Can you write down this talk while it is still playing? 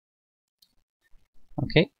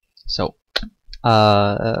Okay, so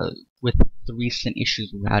with the recent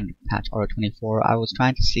issues we had with patch R24, I was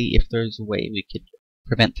trying to see if there's a way we could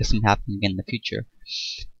prevent this from happening again in the future.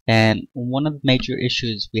 And one of the major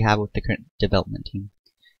issues we have with the current development team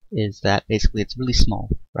is that basically it's really small,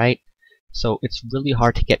 right? So it's really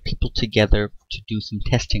hard to get people together to do some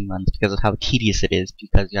testing runs because of how tedious it is,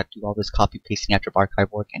 because you have to do all this copy pasting after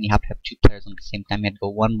archive work, and you have to have 2 players on the same time. You have to go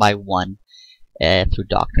one by one through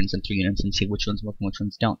doctrines and through units and see which ones work and which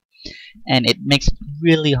ones don't. And it makes it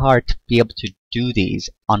really hard to be able to do these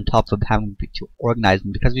on top of having to organize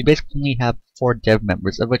them, because we basically only have 4 dev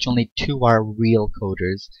members, of which only 2 are real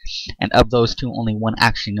coders, and of those 2 only 1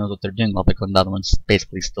 actually knows what they're doing while the other one's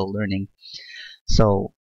basically still learning.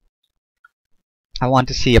 So I want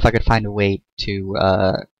to see if I could find a way to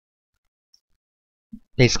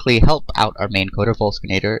basically help out our main coder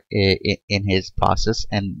Volskinator in his process,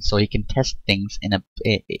 and so he can test things in a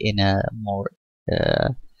more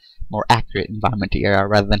accurate environment to EIRR,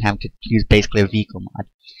 rather than having to use basically a vehicle mod.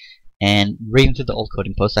 And reading through the old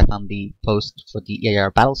coding posts, I found the post for the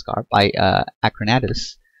EIRR battle scar by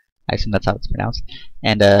Acronatus. I assume that's how it's pronounced.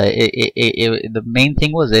 And the main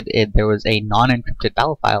thing was there was a non-encrypted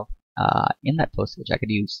battle file in that post which I could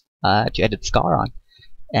use to edit scar on.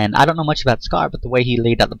 And I don't know much about scar, but the way he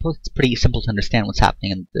laid out the post, it's pretty simple to understand what's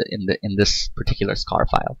happening in this particular scar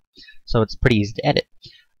file. So it's pretty easy to edit.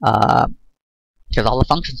 Because all the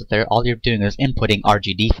functions are there, all you're doing is inputting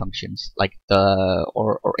RGD functions, like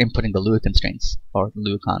or inputting the Lua constraints or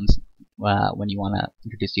Luacons when you want to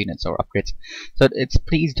introduce units or upgrades. So it's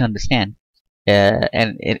pretty easy to understand,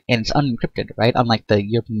 and it's unencrypted, right? Unlike the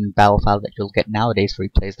European battle file that you'll get nowadays for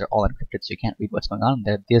replays, they're all encrypted, so you can't read what's going on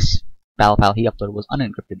there. This battle file he uploaded was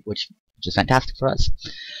unencrypted, which is fantastic for us.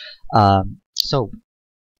 So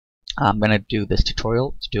I'm gonna do this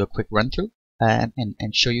tutorial to do a quick run through. And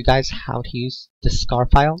show you guys how to use the scar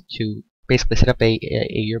file to basically set up a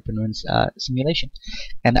European Ruins simulation.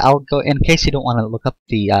 And I'll go, in case you don't want to look up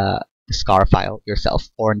the scar file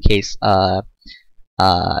yourself, or in case someone's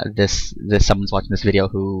watching this video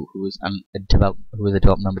who is a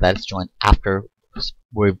development member that has joined after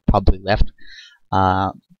we've probably left,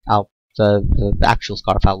 the actual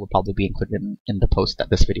scar file will probably be included in the post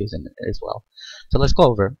that this video is in as well. So let's go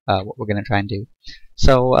over what we're going to try and do.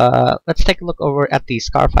 So let's take a look over at the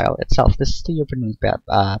scar file itself. This is the European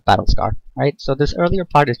battle scar, right? So this earlier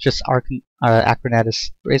part is just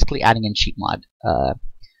Acronatus basically adding in cheat mod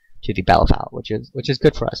to the battle file, which is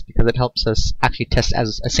good for us because it helps us actually test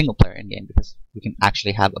as a single player in game, because we can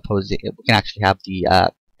actually have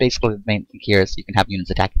the basically the main thing here is you can have units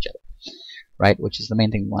attack each other, right? Which is the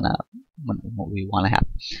main thing we want to have.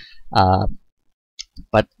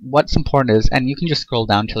 But what's important is, and you can just scroll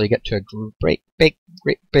down until you get to a big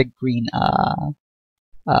green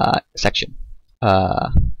section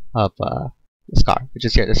of the scar, which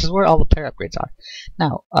is here. This is where all the player upgrades are.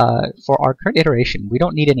 Now, for our current iteration, we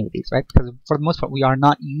don't need any of these, right? Because for the most part, we are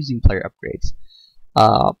not using player upgrades.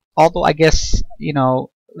 Although I guess, you know,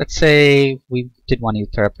 let's say we did want to use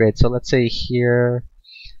player upgrades. So let's say here,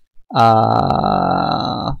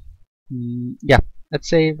 yeah, let's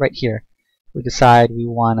say right here, we decide we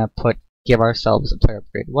want to give ourselves a player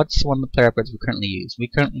upgrade. What's one of the player upgrades we currently use? We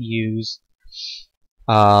currently use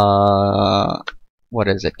what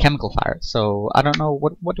is it? Chemical fire. So I don't know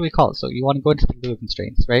what do we call it. So you want to go into the Lua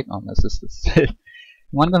constraints, right? Oh, this. You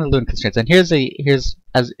want to go into Lua constraints, and here's as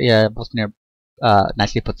Volskinator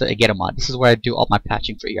nicely puts it, a get mod. This is where I do all my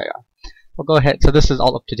patching for EIRR. We'll go ahead. So this is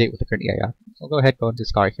all up to date with the current EIRR. So go ahead, go into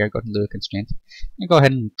scar here, go to Lua constraints, and go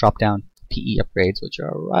ahead and drop down PE upgrades, which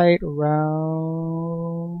are right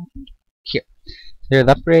around here. Here are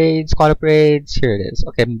the upgrades, squad upgrades. Here it is.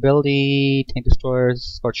 Okay, mobility, tank destroyers,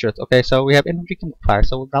 scorched earth. Okay, so we have infantry chemical fire.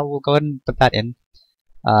 So we'll go ahead and put that in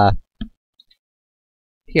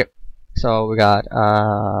here. So we got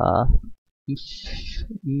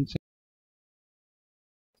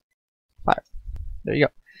fire. There you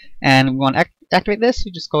go. And we want to activate this.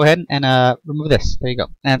 You just go ahead and remove this. There you go.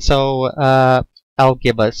 And so that'll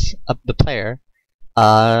give us the player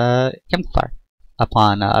chemical fire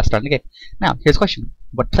upon starting the game. Now, here's a question: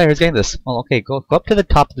 what player is getting this? Well, okay, go up to the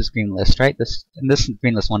top of this green list, right? This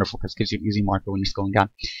green list is wonderful because it gives you an easy marker when you're scrolling down.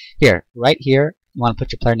 Here, right here, you want to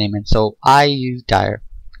put your player name in. So I use Dire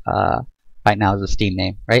right now as a Steam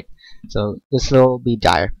name, right? So this will be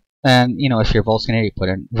Dire. And you know, if you're Volskinator, you put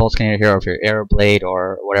in Volskinator here, or if you're Aeroblade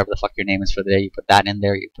or whatever the fuck your name is for the day, you put that in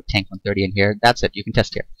there. You put Tank 130 in here. That's it. You can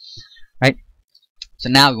test here, right? So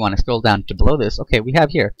now we want to scroll down to below this. Okay, we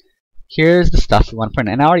have here. Here's the stuff we want to put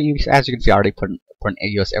in. And I already, as you can see, I already put in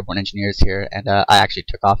US Airborne Engineers here, and I actually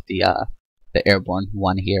took off the the airborne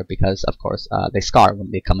one here because, of course, they scar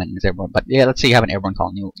when they come in as airborne. But yeah, let's say you have an airborne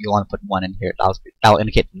column. You want to put 1 in here. That'll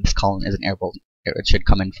indicate that this column is an airborne. It should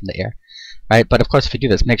come in from the air, right? But of course, if you do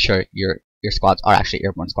this, make sure your squads are actually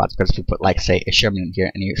airborne squads, because if you put, like, say, a Sherman in here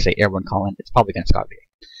and you say airborne column, it's probably going to scar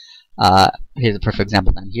the here's a perfect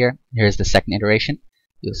example down here. Here's the second iteration.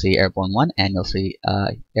 You'll see airborne 1, and you'll see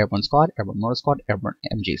airborne squad, airborne motor squad, airborne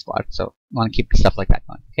MG squad. So you want to keep stuff like that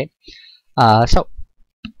going. Okay.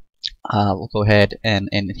 We'll go ahead and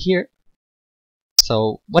end it here.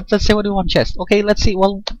 So let's say what do we want to test? Okay, let's see.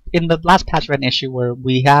 Well, in the last patch we had an issue where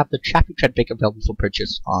we have the Chaffee Treadbake available for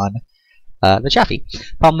purchase on the Chaffee.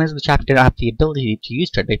 Problem is the Chaffee did not have the ability to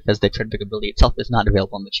use Treadbake because the Treadbake ability itself is not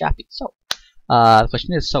available on the Chaffee. So the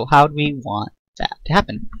question is, so how do we want that to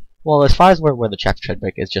happen? Well, as far as where the Chaffee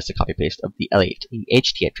Treadbake is just a copy paste of the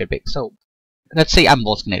HTA Treadbake. So let's say I'm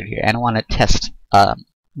Volskinator here and I want to test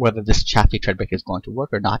whether this Chaffee Treadbake is going to work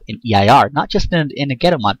or not in EIR, not just in a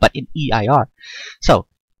ghetto mod, but in EIR. So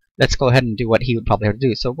let's go ahead and do what he would probably have to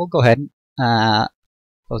do. So we'll go ahead and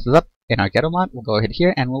close this up in our ghetto mod. We'll go ahead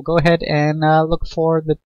here and we'll go ahead and look for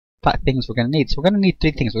the things we're going to need. So we're going to need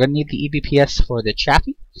 3 things. We're going to need the EBPS for the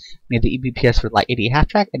Chaffee, we need the EBPS for Light 80 half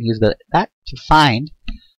track, and use that to find.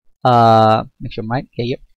 Make sure I'm right. Okay,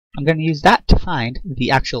 yep. I'm going to use that to find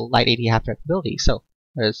the actual Light 80 half track ability. So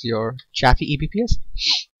there's your Chaffee EBPS.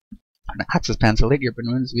 Access pan, select your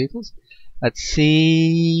balloons vehicles. Let's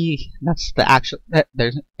see. That's the actual.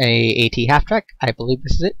 There's a AT half track. I believe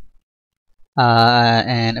this is it.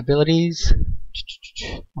 And abilities.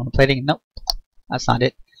 On the plating. Nope, that's not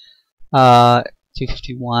it.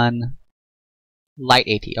 251 Light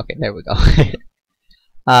AT. Okay, there we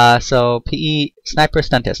go. So PE Sniper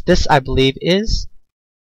Stun Test. This I believe is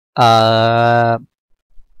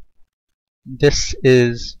this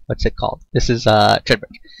is, what's it called? This is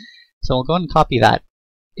Treadbake. So we'll go ahead and copy that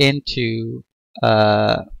into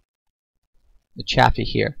the Chaffee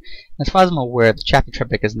here. As far as I'm aware, the Chaffee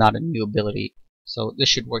Treadbake is not a new ability, so this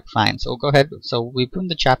should work fine. So we'll go ahead. So we put in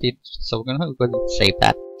the Chaffee. So we're going to go ahead and save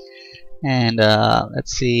that. And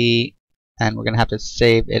let's see. And we're going to have to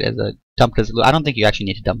save it as a dump it as a Lua. I don't think you actually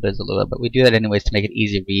need to dump it as a Lua, but we do that anyways to make it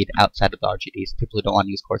easy to read outside of the RGDs. People who don't want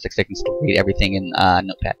to use Core 6, they can still read everything in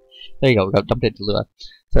Notepad. There you go. We got dumped it to Lua.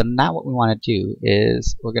 So now what we want to do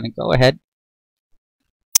is we're going to go ahead,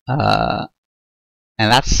 and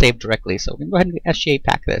that's saved directly. So we're going to go ahead and SGA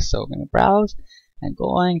pack this. So we're going to browse and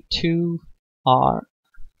going to our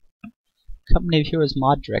Company of Heroes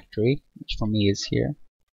mod directory, which for me is here.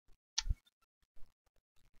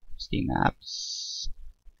 Steam apps,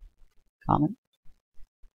 comment,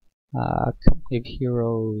 Company of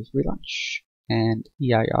Heroes relaunch, and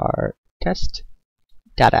EIR test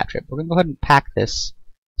data attrib. We're going to go ahead and pack this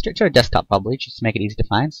straight to our desktop probably, just to make it easy to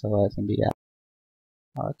find. So it's going to be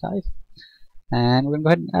archive, and we're going to go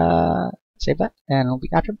ahead and save that, and it'll be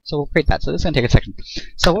attrib. So we'll create that. So this is going to take a second.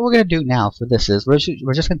 So what we're going to do now for this is we're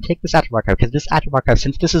just going to take this attrib archive, because this attrib archive,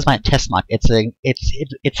 since this is my test mod, it's an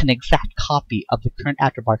exact copy of the current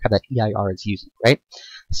attrib archive that EIR is using, right?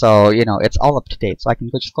 So you know it's all up to date. So I can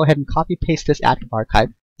just go ahead and copy paste this attrib archive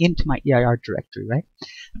into my EIR directory, right?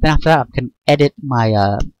 Then after that, I can edit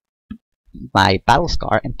my my battle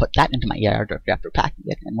scar and put that into my EIR directory after packing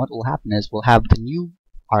it. And what will happen is we'll have the new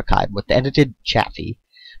archive with the edited Chaffee,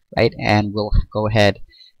 right? And we'll go ahead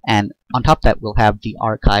and on top of that we'll have the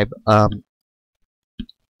archive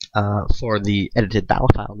for the edited battle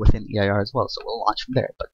file within EIR as well. So we'll launch from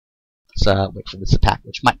there. But let's wait for this to pack,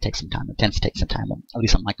 which might take some time. It tends to take some time, at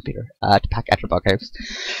least on my computer, to pack attrib archives.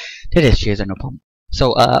 It is SGAs are no problem.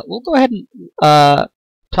 So we'll go ahead and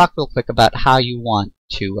talk real quick about how you want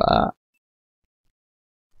to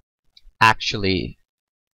actually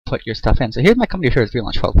put your stuff in. So here's my Company of Heroes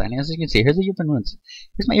relaunch file plan. As you can see, here's the Urban Ruins.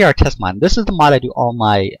 Here's my ER test mod. This is the mod I do all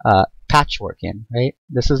my patchwork in, right?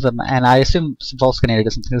 This is the, and I assume Volskinator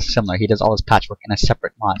does something similar. He does all his patchwork in a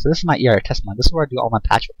separate mod. So this is my ER test mod. This is where I do all my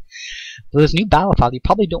patchwork. So this new battle file, you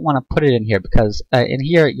probably don't want to put it in here because in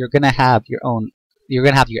here you're gonna have your own. You're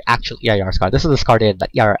gonna have your actual EIR scar. This is the scar data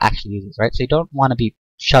that EIR actually uses, right? So you don't want to be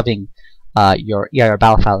shoving your EIR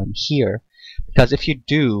battle file in here, because if you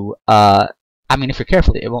do, I mean, if you're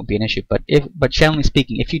careful, it won't be an issue. But generally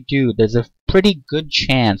speaking, if you do, there's a pretty good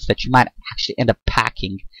chance that you might actually end up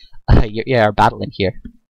packing your EIR battle in here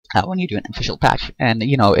when you do an official patch. And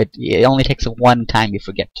you know, it only takes one time you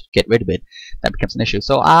forget to get rid of it, that becomes an issue.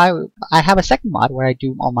 So I have a second mod where I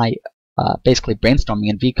do all my basically brainstorming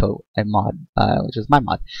in Vico a mod, which is my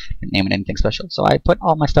mod. Didn't name it anything special. So I put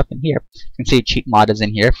all my stuff in here. You can see cheat mod is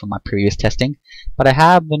in here from my previous testing, but I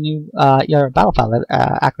have the new EIRR battle file that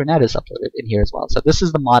Acronet is uploaded in here as well. So this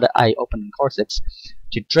is the mod I opened in Core 6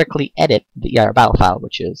 to directly edit the EIRR battle file,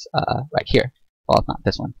 which is right here. Well, not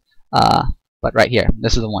this one, but right here.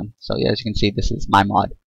 This is the one. So yeah, as you can see, this is my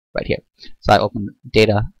mod right here. So I opened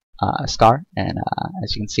data scar, and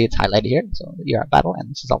as you can see, it's highlighted here. So EIRR battle,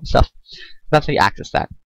 and this is all the stuff. That's how you access that.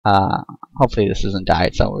 Hopefully this isn't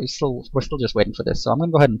died, so we're still just waiting for this. So I'm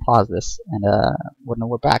gonna go ahead and pause this, and when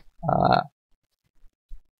we're back.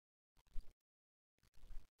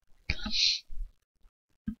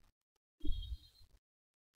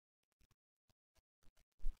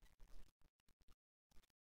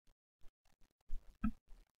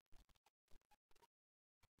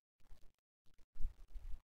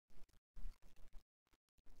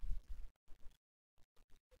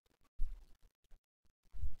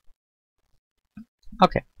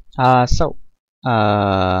 Okay, make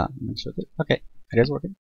sure that, okay, it is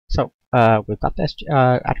working. So we've got this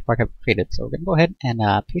active archive created, so we're gonna go ahead and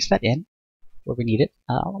paste that in where we need it.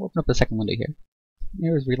 I'll open up the second window here.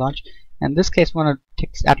 Here is relaunch. In this case, we want to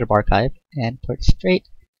take active archive and put it straight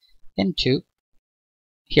into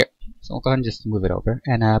here. So we'll go ahead and just move it over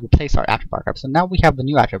and replace our active archive. So now we have the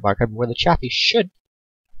new active archive where the Chaffee should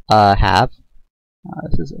have.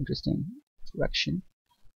 This is interesting correction.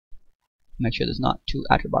 Make sure there's not two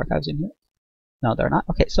active archives in here. No, they're not.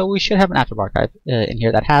 Okay, so we should have an active archive in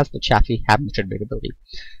here that has the Chaffee having the trade ability.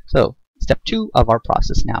 So step 2 of our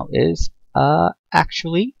process now is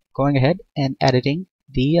actually going ahead and editing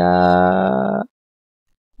the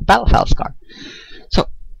battle file scar. So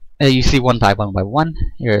you see 1 by 1 by 1.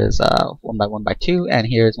 Here's 1 by 1 by 2, and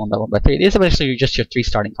here's 1 by 1 by 3. These are basically just your 3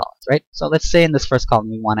 starting columns, right? So let's say in this first column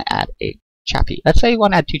we want to add a Chaffee. Let's say you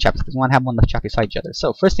want to add 2 Chaffies because you want to have one of the Chaffee beside each other.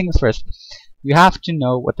 So first things first, you have to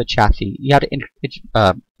know what the Chaffee. You have to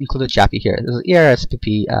include the Chaffee here. This is EIRR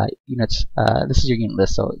SPP units. This is your unit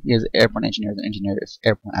list. So here's airborne engineers and engineers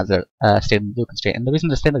airborne as a stated in the blue constraint. And the reason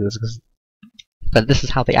they're stated like this is because this is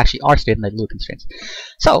how they actually are stated in the blue constraints.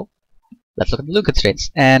 So let's look at the blue constraints.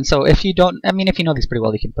 And so if you don't, I mean, if you know these pretty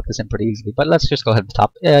well, you can put this in pretty easily. But let's just go ahead to the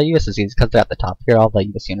top. US is easy because they're at the top. Here are all the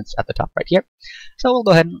US units at the top right here. So we'll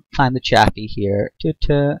go ahead and find the Chaffee here. It's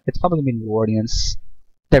probably going to be New Orleans.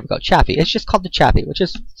 There we go, Chaffee. It's just called the Chaffee, which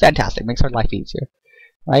is fantastic. Makes our life easier,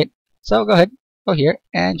 right? So go ahead, go here,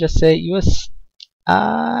 and just say US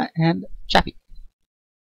and Chaffee.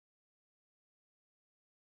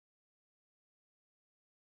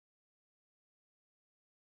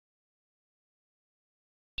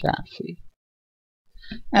 Chaffee.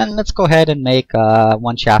 And let's go ahead and make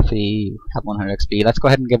one Chaffee have 100 XP. Let's go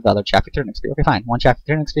ahead and give the other Chaffee 300 XP. Okay, fine. One Chaffee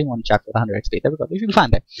 300 XP, one Chaffee with 100 XP. There we go. They should be fine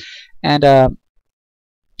there. And go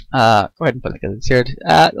ahead and put it here.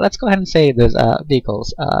 Let's go ahead and say there's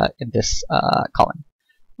vehicles in this column.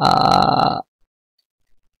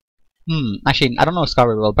 Actually, I don't know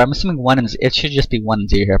Scar will, but I'm assuming 1 and it should just be 1 and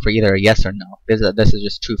 0 here for either a yes or no. This is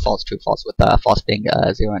just true, false, with false being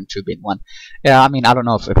 0 and true being 1. Yeah, I mean, I don't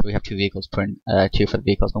know if we have 2 vehicles, put in 2 for the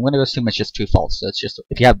vehicles, but I'm going to assume it's just true, false. So it's just,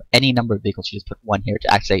 if you have any number of vehicles, you just put 1 here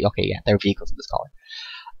to actually say, okay, yeah, there are vehicles in this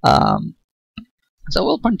column. So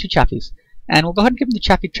we'll put in 2 Chaffies, and we'll go ahead and give them the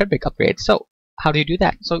Chaffee Treadwick upgrade. So how do you do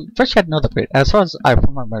that? So first you had to know the upgrade. As far as I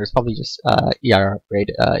remember, it's probably just EIRR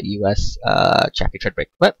upgrade US Chaffee Treadwick.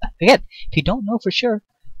 But again, if you don't know for sure,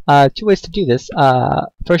 2 ways to do this.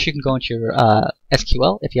 First, you can go into your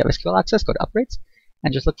SQL. If you have SQL access, go to upgrades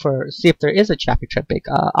and just see if there is a Chaffee Treadwick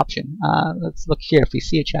option. Let's look here. If we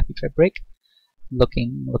see a Chaffee Treadwick,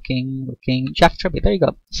 looking, Chaffee Treadwick. There you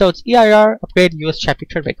go. So it's EIRR upgrade US Chaffee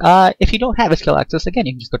Treadwick. If you don't have SQL access, again,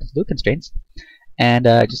 you can just go to the blue constraints. And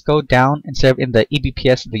just go down instead of in the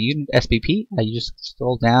EBPS, the unit SBP. You just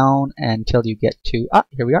scroll down until you get to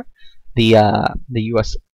here we are, the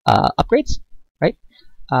US upgrades, right?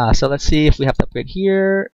 So let's see if we have to upgrade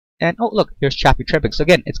here. And oh look, here's Chaffee Treadwick. So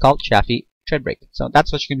again, it's called Chaffee Treadwick. So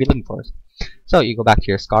that's what you're gonna be looking for. So you go back to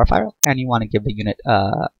your SCAR file and you want to give the unit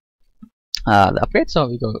the upgrade. So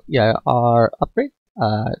we go EIRR upgrade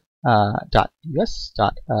dot US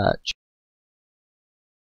dot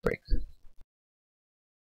Treadwick.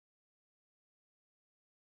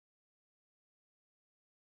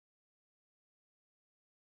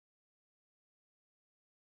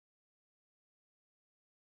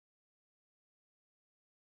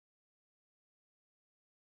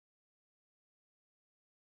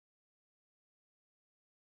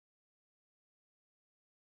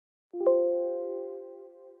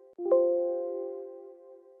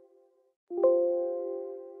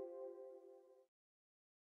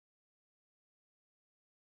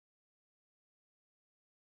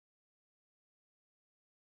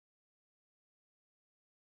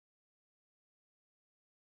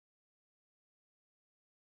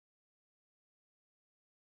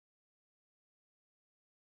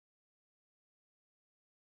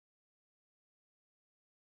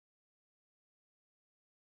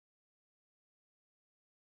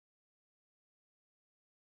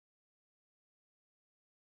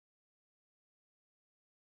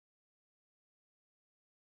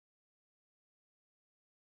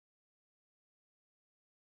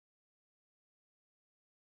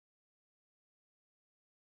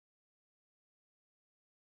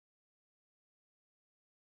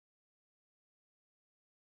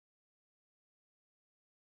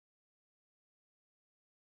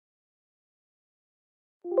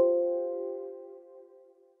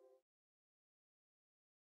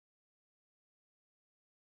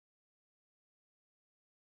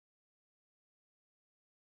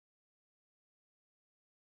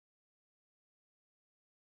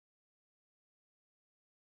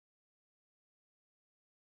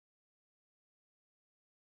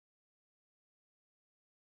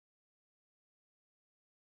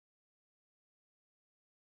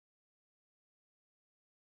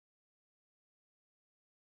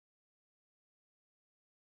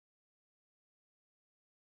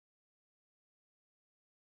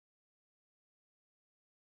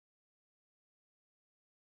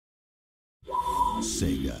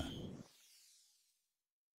 Sega.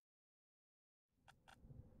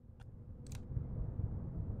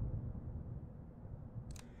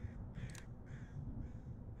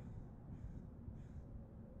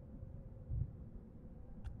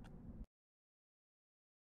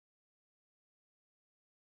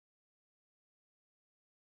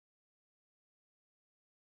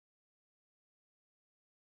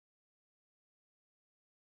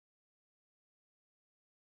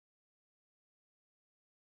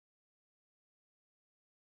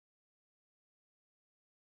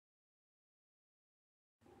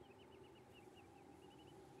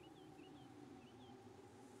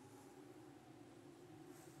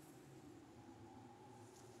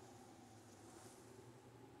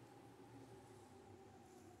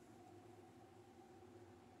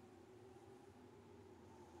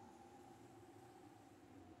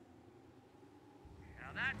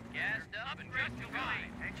 Now that's gassed up and just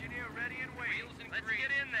right. Engineer ready and waiting. Let's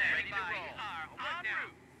get in there. Ready to roll. En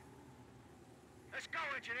route. Let's go,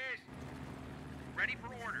 engineers. Ready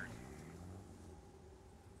for orders.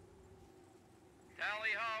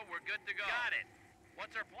 Tally ho, we're good to go. Got it.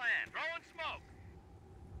 What's our plan? Throwing smoke.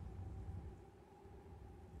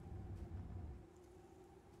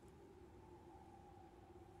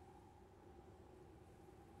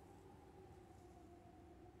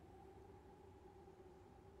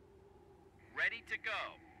 Ready to go.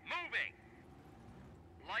 Moving.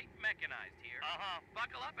 Light mechanized here. Uh-huh.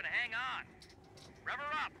 Buckle up and hang on. Rev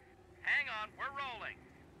her up. Hang on, we're rolling.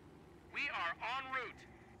 We are en route.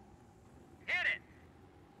 Hit it.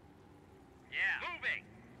 Yeah. Moving.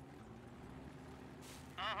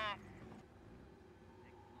 Uh-huh.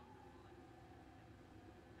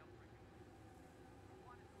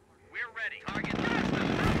 We're ready. Target.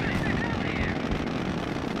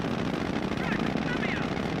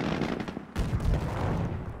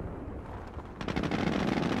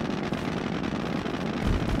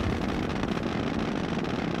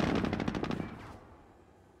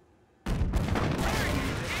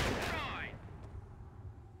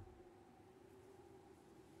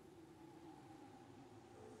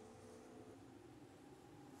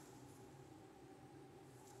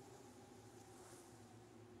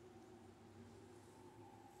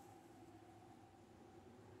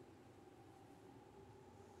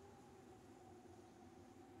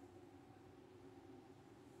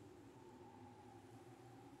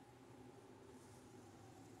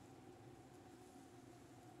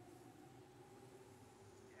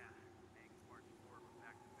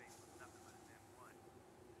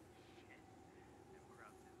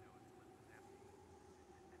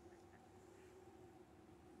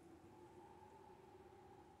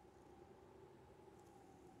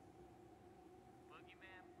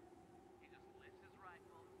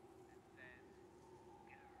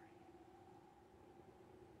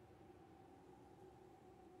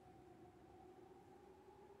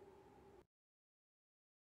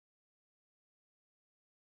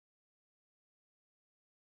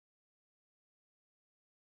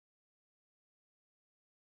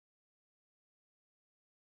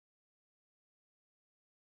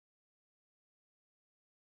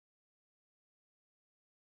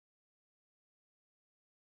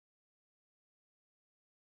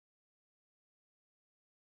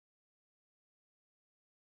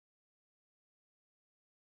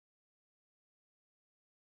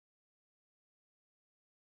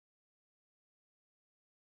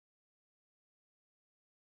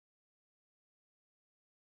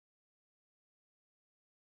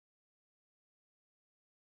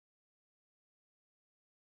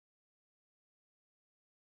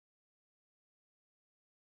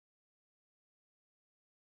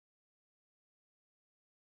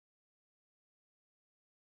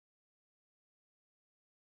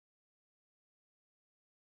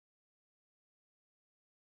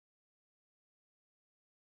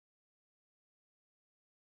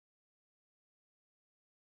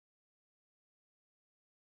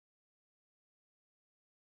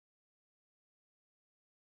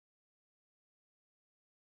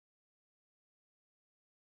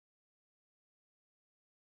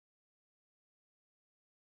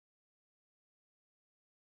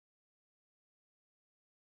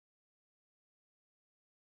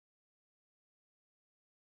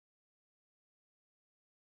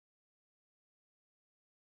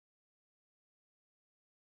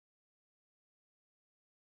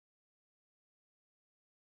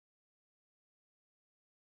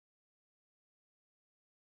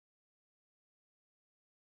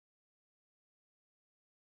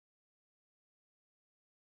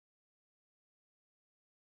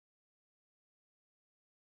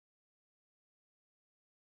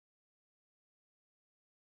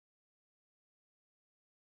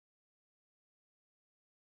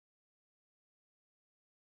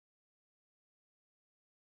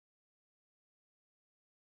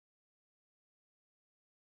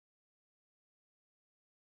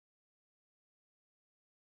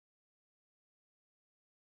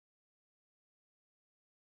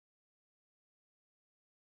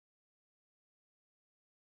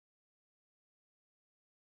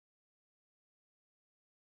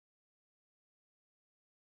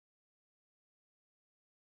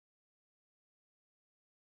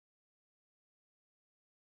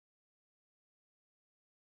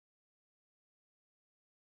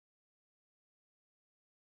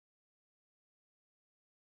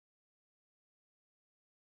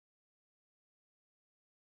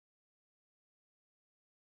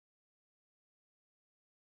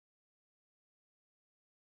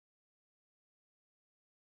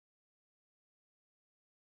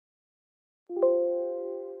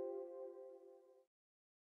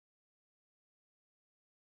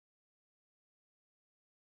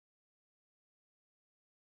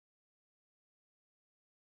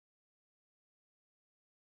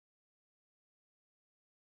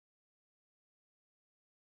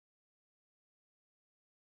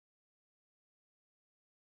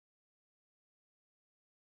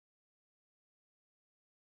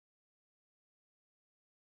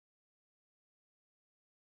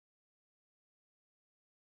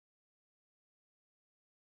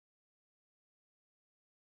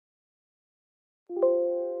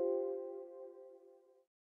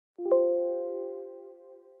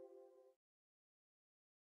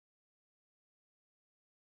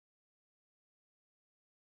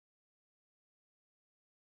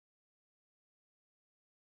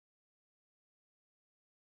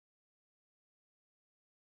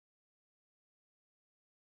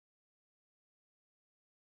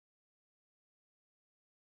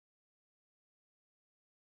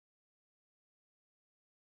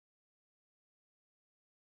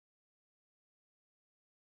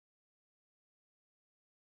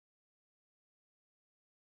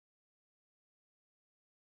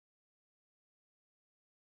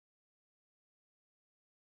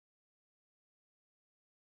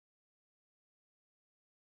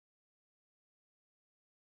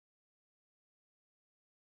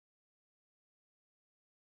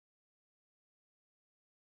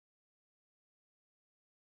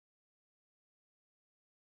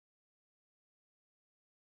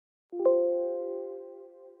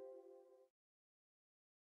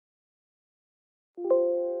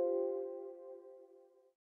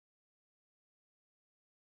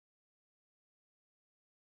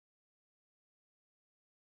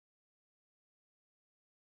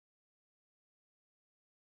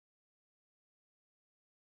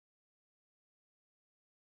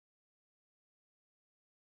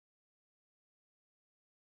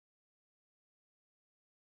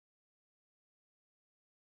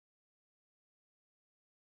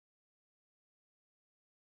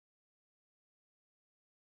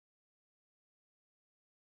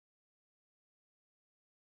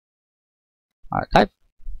 archive.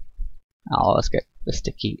 Now let's get the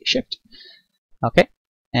sticky shift. Okay,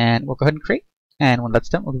 and we'll go ahead and create. And when that's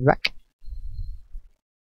done, we'll be back.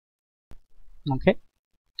 Okay,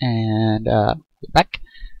 and be back.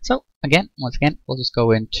 So again, once again, we'll just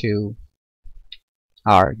go into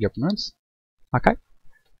our European runes archive.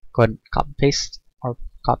 Go ahead and copy paste or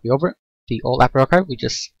copy over the old app archive. We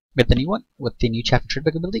just made the new one with the new Chaffee Trade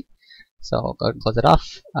ability. So go ahead and close it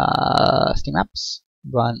off. Steam apps,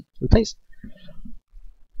 run, replace.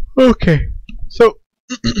 Okay, so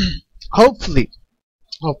hopefully,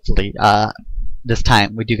 this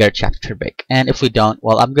time we do get a chapter break. And if we don't,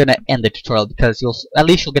 well, I'm gonna end the tutorial because at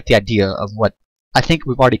least you'll get the idea of what I think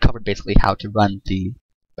we've already covered, basically how to run the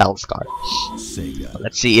Battle Scar.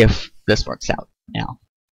 Let's see if this works out now.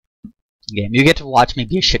 Again, you get to watch me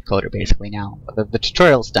be a shit coder basically now. The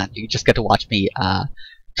tutorial's done. You just get to watch me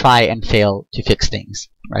try and fail to fix things.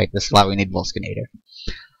 Right? This is why we need Volskinator.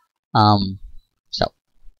 So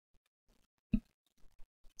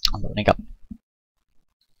I'm loading up.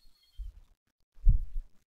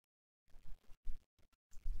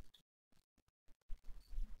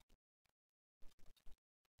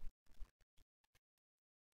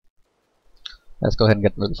 Let's go ahead and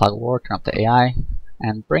get rid of the fog of war, turn up the AI,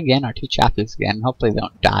 and bring in our two Chaffies again. Hopefully they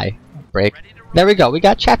don't die or break. There we go, we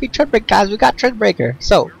got Chaffee Treadbreaker, guys, we got Treadbreaker.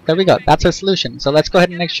 So, there we go, that's our solution. So let's go ahead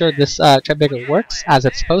and make sure this Treadbreaker works as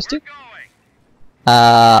it's supposed to.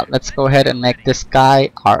 Let's go ahead and make this guy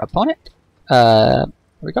our opponent. There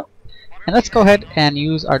we go. And let's go ahead and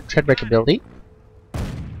use our Treadbreaker ability.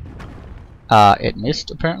 It missed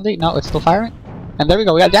apparently. No, it's still firing. And there we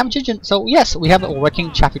go, we got damage engine. So yes, we have a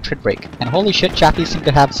working Chaffee Treadbreak. And holy shit, Chaffee seem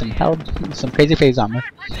to have some some crazy phase armor.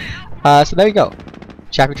 So there you go.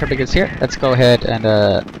 Chaffee Treadbreak is here. Let's go ahead and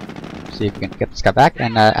see if we can get this guy back.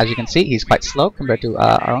 And as you can see, he's quite slow compared to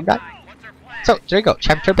our own guy. So there you go,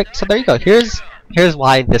 Chaffee Treadbreak. So there you go. Here's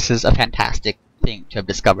why this is a fantastic thing to have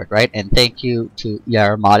discovered, right? And thank you to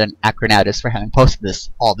EIRR Mod and Acronatus for having posted this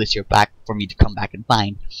all this year back for me to come back and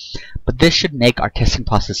find. But this should make our testing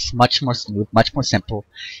process much more smooth, much more simple.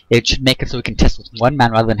 It should make it so we can test with one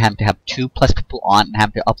man rather than having to have 2+ people on and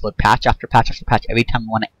have to upload patch after patch after patch every time we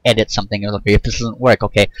want to edit something. Or okay, if this doesn't work,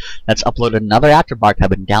 okay, let's upload another Afterbar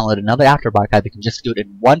archive and download another Afterbar archive. We can just do it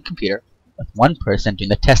in one computer with one person doing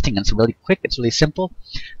the testing, and it's really quick, it's really simple.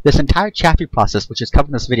 This entire Chaffee process, which is covered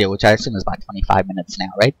in this video, which I assume is about 25 minutes now,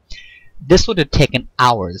 right? This would have taken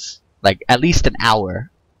hours, like at least an hour,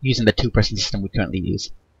 using the two-person system we currently use.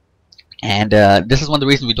 And this is one of the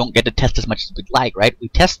reasons we don't get to test as much as we'd like, right? We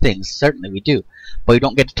test things, certainly we do, but we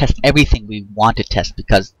don't get to test everything we want to test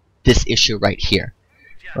because this issue right here,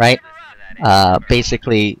 right?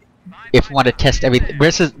 Basically, if we want to test everything,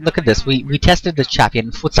 versus, look at this, we tested the Chaffee,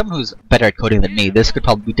 and with someone who's better at coding than me, this could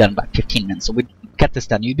probably be done in about 15 minutes, so we'd get this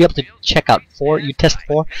done. You'd be able to check out you test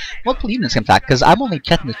 4 multiple units, in fact, because I'm only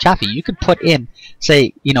testing the Chaffee. You could put in,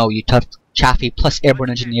 say, you know, you test Chaffee plus airborne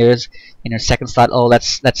engineers in your second slot. Oh,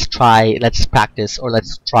 let's practice, or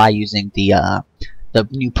let's try using the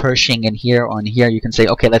new Pershing in here, or in here you can say,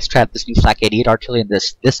 okay, let's try out this new Flak 88 artillery and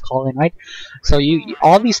this call-in, right? So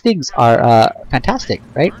all these things are fantastic,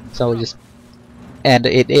 right? So just, and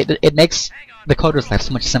it makes the coder's life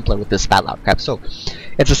so much simpler with this battle archive. So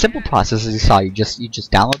it's a simple process, as you saw. You just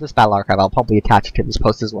download this battle archive. I'll probably attach it to this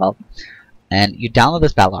post as well. And you download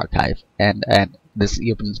this battle archive, and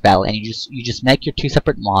you open this battle, and you just make your 2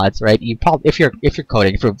 separate mods, right? You probably, if you're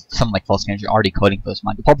coding, if you're someone like Volskinator, you're already coding for this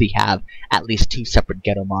mod, you probably have at least 2 separate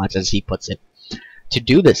ghetto mods, as he puts it, to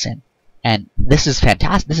do this in. And this is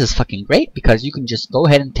fantastic. This is fucking great because you can just go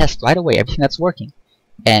ahead and test right away everything that's working,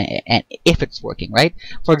 and if it's working, right?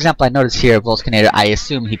 For example, I noticed here Volskinator, I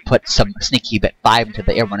assume he put some sneaky bet 5 into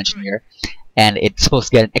the airborne engineer, and it's supposed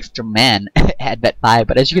to get an extra man at bet 5,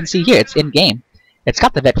 but as you can see here, it's in game. It's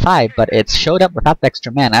got the vet 5, but it's showed up without the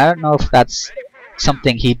extra man. I don't know if that's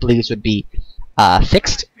something he believes would be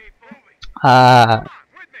fixed. Oh,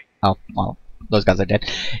 well, those guys are dead.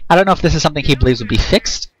 I don't know if this is something he believes would be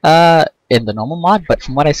fixed in the normal mod, but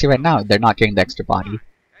from what I see right now, they're not getting the extra body.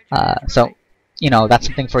 So, you know, that's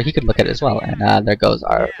something for he could look at as well. And there goes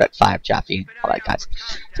our vet 5 Chaffee, all that guys.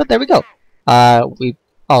 So there we go.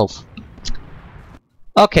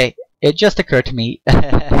 Okay, it just occurred to me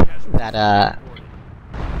that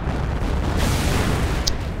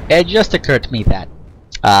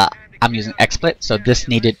I'm using XSplit, so this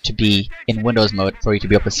needed to be in Windows mode for you to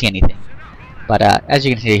be able to see anything. But as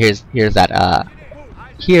you can see, here's that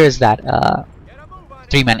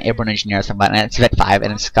 3-man airborne engineer or something, and it's vet 5,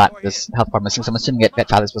 and it's got this health bar missing. So I'm assuming vet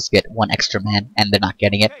 5 is supposed to get 1 extra man, and they're not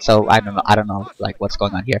getting it. So I don't know like what's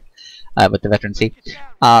going on here with the veterancy.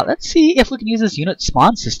 Let's see if we can use this unit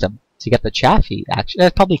spawn system. to get the Chaffee. Actually, I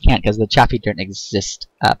probably can't because the Chaffee didn't exist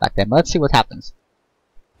back then. But let's see what happens.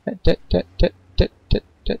 Let's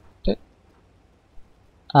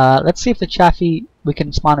see if the Chaffee, we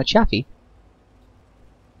can spawn a Chaffee.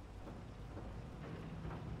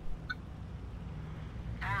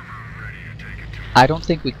 I don't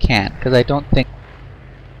think we can, because I don't think...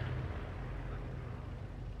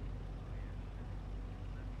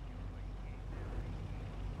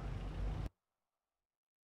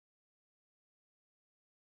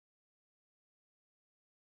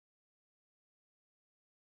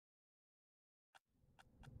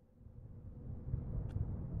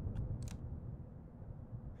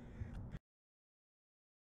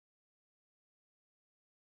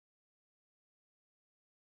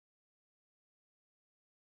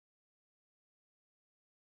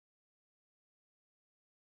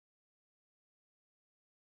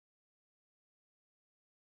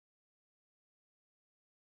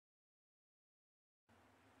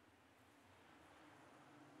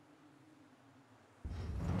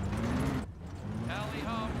 Tally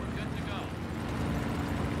ho, we're good to go.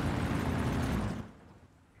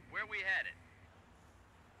 Where we headed?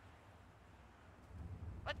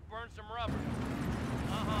 Let's burn some rubber.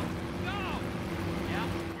 Uh-huh. Go! Yep,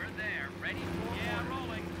 we're there. Ready for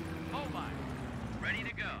rolling. Mobile. Ready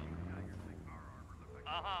to go.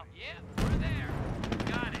 Uh-huh. Yep, we're there.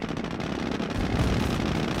 Got it.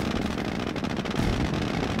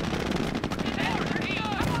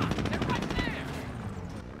 Come on, they're right there.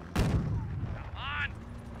 Come on,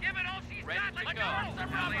 give it all she's got. Let's go. Burn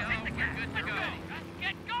some rubber. Hit the gas. Good to go.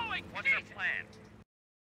 Get going. What's your plan?